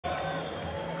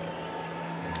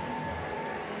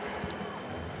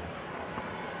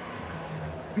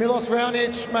Milos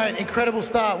Raonic, mate, incredible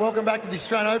start. Welcome back to the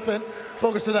Australian Open.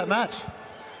 Talk us through that match.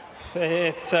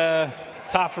 It's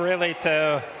tough, really,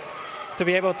 to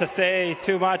be able to say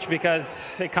too much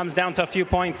because it comes down to a few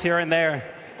points here and there.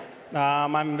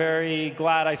 I'm very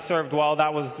glad I served well.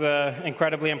 That was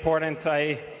incredibly important.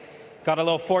 I got a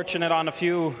little fortunate on a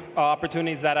few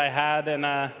opportunities that I had,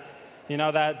 and you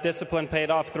know, that discipline paid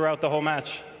off throughout the whole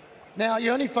match. Now,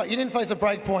 you didn't face a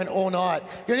break point all night.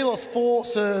 You only lost 4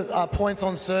 points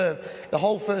on serve the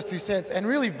whole first 2 sets and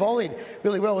really volleyed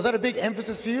really well. Was that a big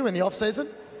emphasis for you in the off-season?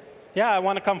 Yeah, I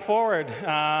want to come forward.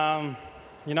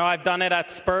 You know, I've done it at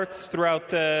spurts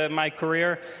throughout my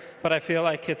career, but I feel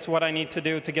like it's what I need to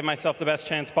do to give myself the best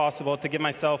chance possible, to give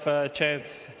myself a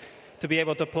chance to be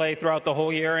able to play throughout the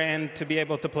whole year and to be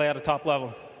able to play at a top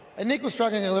level. And Nick was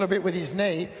struggling a little bit with his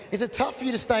knee. Is it tough for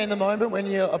you to stay in the moment when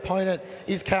your opponent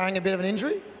is carrying a bit of an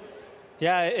injury?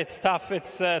 Yeah, it's tough.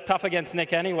 It's tough against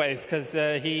Nick anyways because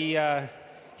he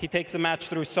takes the match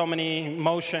through so many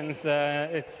motions.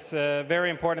 It's very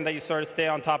important that you sort of stay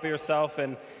on top of yourself,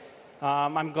 and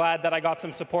I'm glad that I got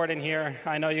some support in here.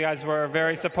 I know you guys were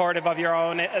very supportive of your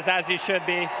own, as you should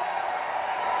be.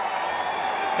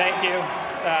 Thank you.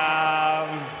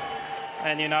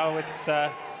 And you know, it's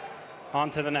on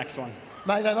to the next one.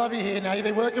 Mate, I love you here. Now, you've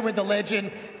been working with the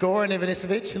legend, Goran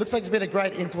Ivanisevic. He looks like he's been a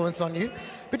great influence on you.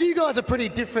 But you guys are pretty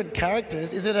different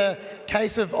characters. Is it a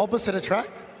case of opposite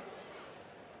attract?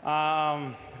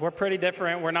 We're pretty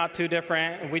different. We're not too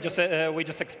different. We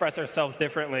just express ourselves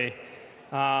differently.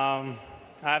 I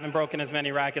haven't broken as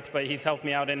many rackets, but he's helped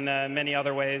me out in many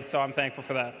other ways, so I'm thankful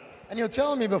for that. And you were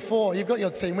telling me before, you've got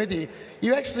your team with you.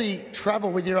 You actually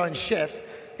travel with your own chef.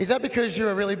 Is that because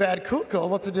you're a really bad cook, or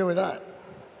what's to do with that?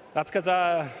 That's because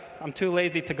I'm too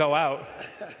lazy to go out.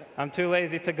 I'm too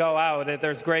lazy to go out.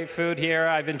 There's great food here.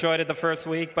 I've enjoyed it the first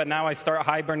week, but now I start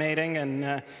hibernating,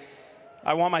 and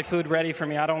I want my food ready for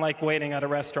me. I don't like waiting at a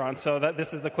restaurant, so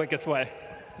this is the quickest way.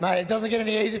 Mate, it doesn't get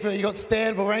any easier for you. You've got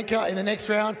Stan Wawrinka in the next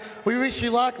round. We wish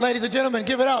you luck. Ladies and gentlemen,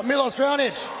 give it up. Milos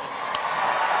Raonic.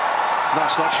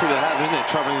 Nice luxury to have, isn't it?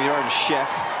 Travelling with your own chef.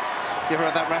 You ever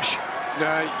had that, Rash?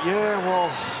 Yeah,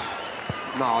 well,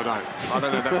 no, I don't. I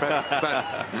don't know that,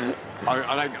 but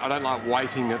I don't like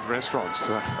waiting at restaurants.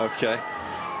 Okay.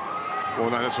 Well,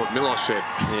 no, that's what Milos said.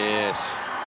 Yes.